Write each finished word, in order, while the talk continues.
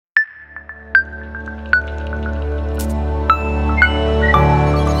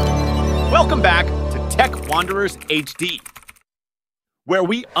Wanderers HD, where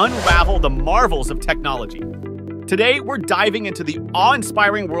we unravel the marvels of technology. Today, we're diving into the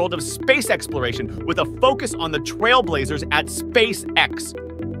awe-inspiring world of space exploration with a focus on the trailblazers at SpaceX.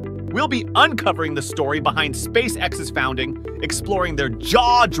 We'll be uncovering the story behind SpaceX's founding, exploring their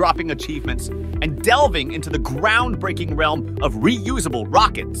jaw-dropping achievements, and delving into the groundbreaking realm of reusable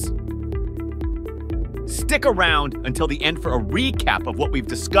rockets. Stick around until the end for a recap of what we've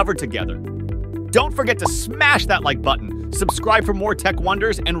discovered together. Don't forget to smash that like button, subscribe for more tech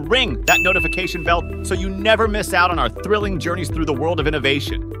wonders, and ring that notification bell so you never miss out on our thrilling journeys through the world of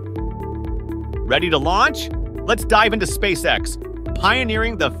innovation. Ready to launch? Let's dive into SpaceX,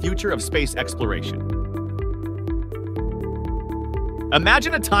 pioneering the future of space exploration.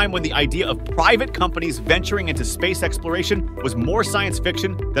 Imagine a time when the idea of private companies venturing into space exploration was more science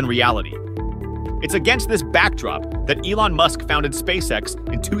fiction than reality. It's against this backdrop that Elon Musk founded SpaceX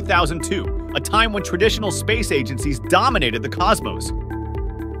in 2002, a time when traditional space agencies dominated the cosmos.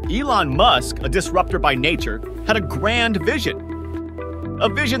 Elon Musk, a disruptor by nature, had a grand vision. A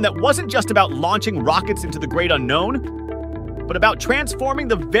vision that wasn't just about launching rockets into the great unknown, but about transforming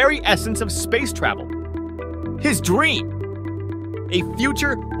the very essence of space travel. His dream: a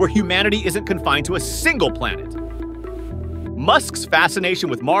future where humanity isn't confined to a single planet. Musk's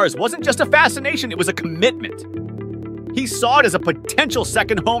fascination with Mars wasn't just a fascination, it was a commitment. He saw it as a potential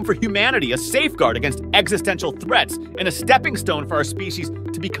second home for humanity, a safeguard against existential threats, and a stepping stone for our species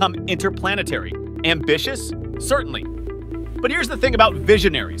to become interplanetary. Ambitious? Certainly. But here's the thing about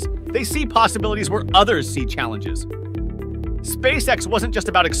visionaries. They see possibilities where others see challenges. SpaceX wasn't just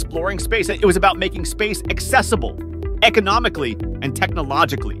about exploring space, it was about making space accessible, economically and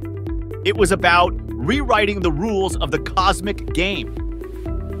technologically. It was about rewriting the rules of the cosmic game.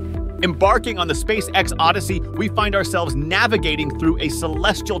 Embarking on the SpaceX Odyssey, we find ourselves navigating through a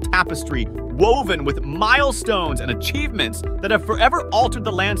celestial tapestry woven with milestones and achievements that have forever altered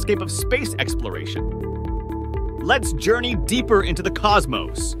the landscape of space exploration. Let's journey deeper into the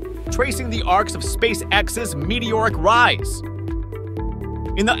cosmos, tracing the arcs of SpaceX's meteoric rise.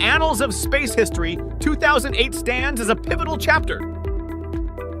 In the annals of space history, 2008 stands as a pivotal chapter.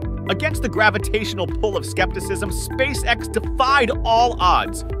 Against the gravitational pull of skepticism, SpaceX defied all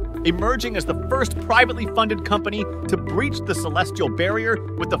odds, emerging as the first privately funded company to breach the celestial barrier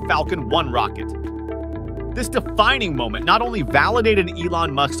with the Falcon 1 rocket. This defining moment not only validated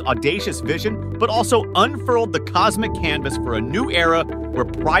Elon Musk's audacious vision, but also unfurled the cosmic canvas for a new era where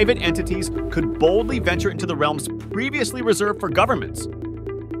private entities could boldly venture into the realms previously reserved for governments.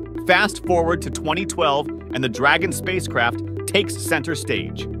 Fast forward to 2012, and the Dragon spacecraft takes center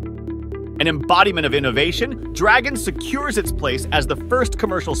stage. An embodiment of innovation, Dragon secures its place as the first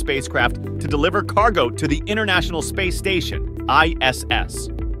commercial spacecraft to deliver cargo to the International Space Station, ISS.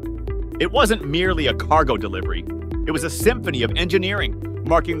 It wasn't merely a cargo delivery. It was a symphony of engineering,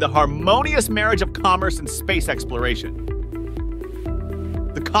 marking the harmonious marriage of commerce and space exploration.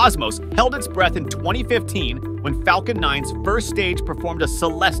 The cosmos held its breath in 2015 when Falcon 9's first stage performed a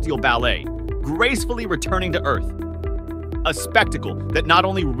celestial ballet, gracefully returning to Earth. A spectacle that not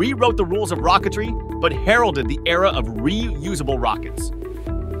only rewrote the rules of rocketry, but heralded the era of reusable rockets.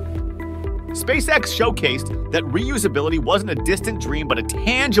 SpaceX showcased that reusability wasn't a distant dream but a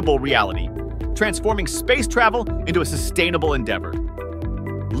tangible reality, transforming space travel into a sustainable endeavor.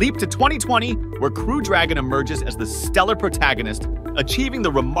 Leap to 2020, where Crew Dragon emerges as the stellar protagonist, achieving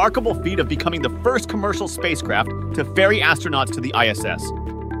the remarkable feat of becoming the first commercial spacecraft to ferry astronauts to the ISS.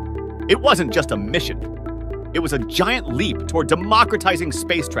 It wasn't just a mission. It was a giant leap toward democratizing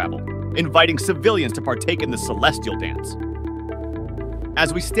space travel, inviting civilians to partake in the celestial dance.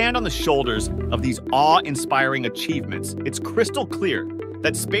 As we stand on the shoulders of these awe-inspiring achievements, it's crystal clear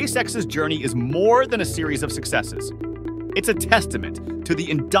that SpaceX's journey is more than a series of successes. It's a testament to the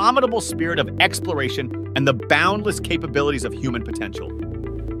indomitable spirit of exploration and the boundless capabilities of human potential.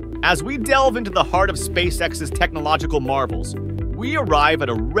 As we delve into the heart of SpaceX's technological marvels, we arrive at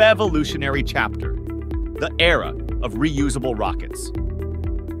a revolutionary chapter: the era of reusable rockets.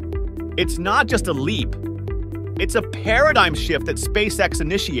 It's not just a leap, it's a paradigm shift that SpaceX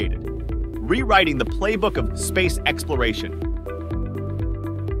initiated, rewriting the playbook of space exploration.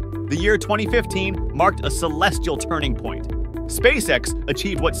 The year 2015 marked a celestial turning point. SpaceX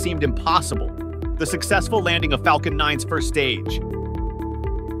achieved what seemed impossible: the successful landing of Falcon 9's first stage.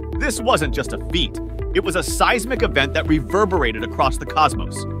 This wasn't just a feat, it was a seismic event that reverberated across the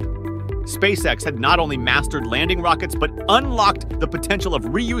cosmos. SpaceX had not only mastered landing rockets, but unlocked the potential of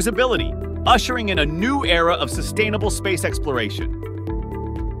reusability, ushering in a new era of sustainable space exploration.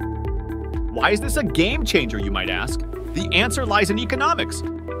 Why is this a game changer, you might ask? The answer lies in economics.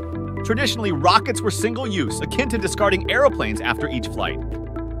 Traditionally, rockets were single-use, akin to discarding aeroplanes after each flight.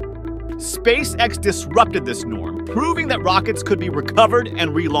 SpaceX disrupted this norm, proving that rockets could be recovered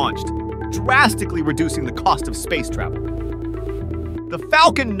and relaunched, drastically reducing the cost of space travel. The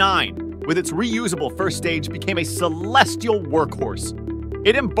Falcon 9, with its reusable first stage, became a celestial workhorse.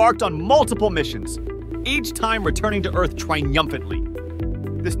 It embarked on multiple missions, each time returning to Earth triumphantly.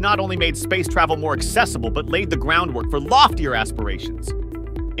 This not only made space travel more accessible, but laid the groundwork for loftier aspirations,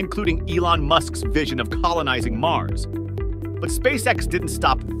 including Elon Musk's vision of colonizing Mars. But SpaceX didn't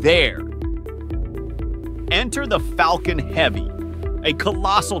stop there. Enter the Falcon Heavy, a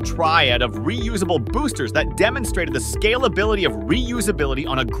colossal triad of reusable boosters that demonstrated the scalability of reusability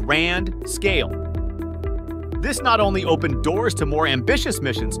on a grand scale. This not only opened doors to more ambitious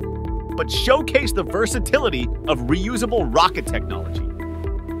missions, but showcased the versatility of reusable rocket technology.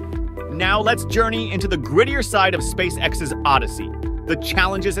 Now let's journey into the grittier side of SpaceX's odyssey, the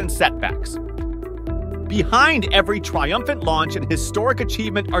challenges and setbacks. Behind every triumphant launch and historic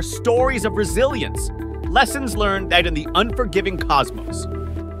achievement are stories of resilience, lessons learned out in the unforgiving cosmos.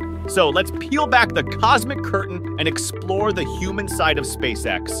 So let's peel back the cosmic curtain and explore the human side of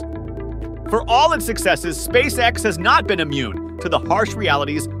SpaceX. For all its successes, SpaceX has not been immune to the harsh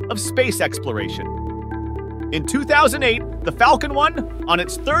realities of space exploration. In 2008, the Falcon 1, on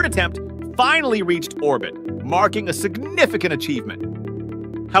its third attempt, finally reached orbit, marking a significant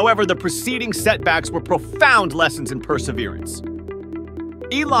achievement. However, the preceding setbacks were profound lessons in perseverance.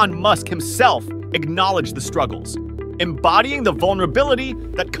 Elon Musk himself acknowledged the struggles, embodying the vulnerability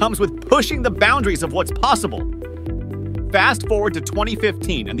that comes with pushing the boundaries of what's possible. Fast forward to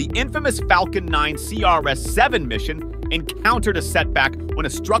 2015, and the infamous Falcon 9 CRS-7 mission encountered a setback when a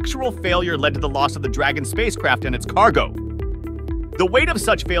structural failure led to the loss of the Dragon spacecraft and its cargo. The weight of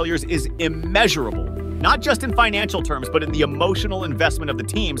such failures is immeasurable, not just in financial terms, but in the emotional investment of the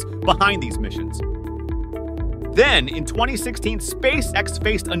teams behind these missions. Then, in 2016, SpaceX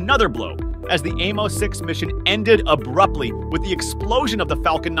faced another blow as the Amos 6 mission ended abruptly with the explosion of the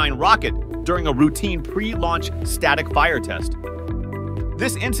Falcon 9 rocket during a routine pre-launch static fire test.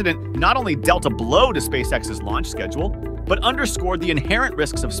 This incident not only dealt a blow to SpaceX's launch schedule, but underscored the inherent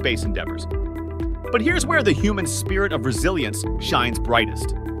risks of space endeavors. But here's where the human spirit of resilience shines brightest.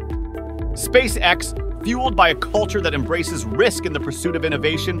 SpaceX, fueled by a culture that embraces risk in the pursuit of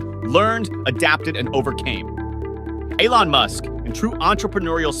innovation, learned, adapted, and overcame. Elon Musk, in true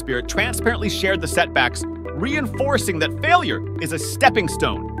entrepreneurial spirit, transparently shared the setbacks, reinforcing that failure is a stepping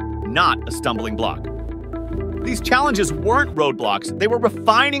stone, not a stumbling block. These challenges weren't roadblocks, they were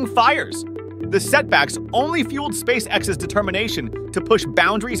refining fires. The setbacks only fueled SpaceX's determination to push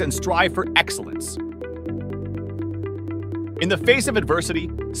boundaries and strive for excellence. In the face of adversity,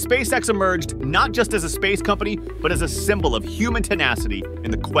 SpaceX emerged not just as a space company, but as a symbol of human tenacity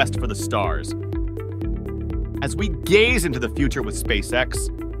in the quest for the stars. As we gaze into the future with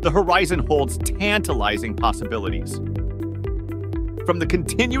SpaceX, the horizon holds tantalizing possibilities. From the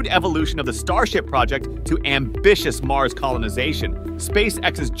continued evolution of the Starship project to ambitious Mars colonization,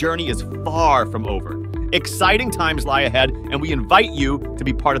 SpaceX's journey is far from over. Exciting times lie ahead, and we invite you to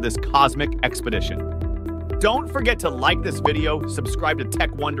be part of this cosmic expedition. Don't forget to like this video, subscribe to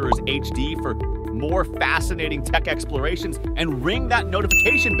Tech Wanderers HD for more fascinating tech explorations, and ring that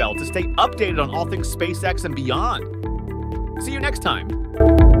notification bell to stay updated on all things SpaceX and beyond. See you next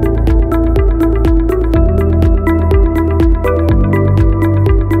time.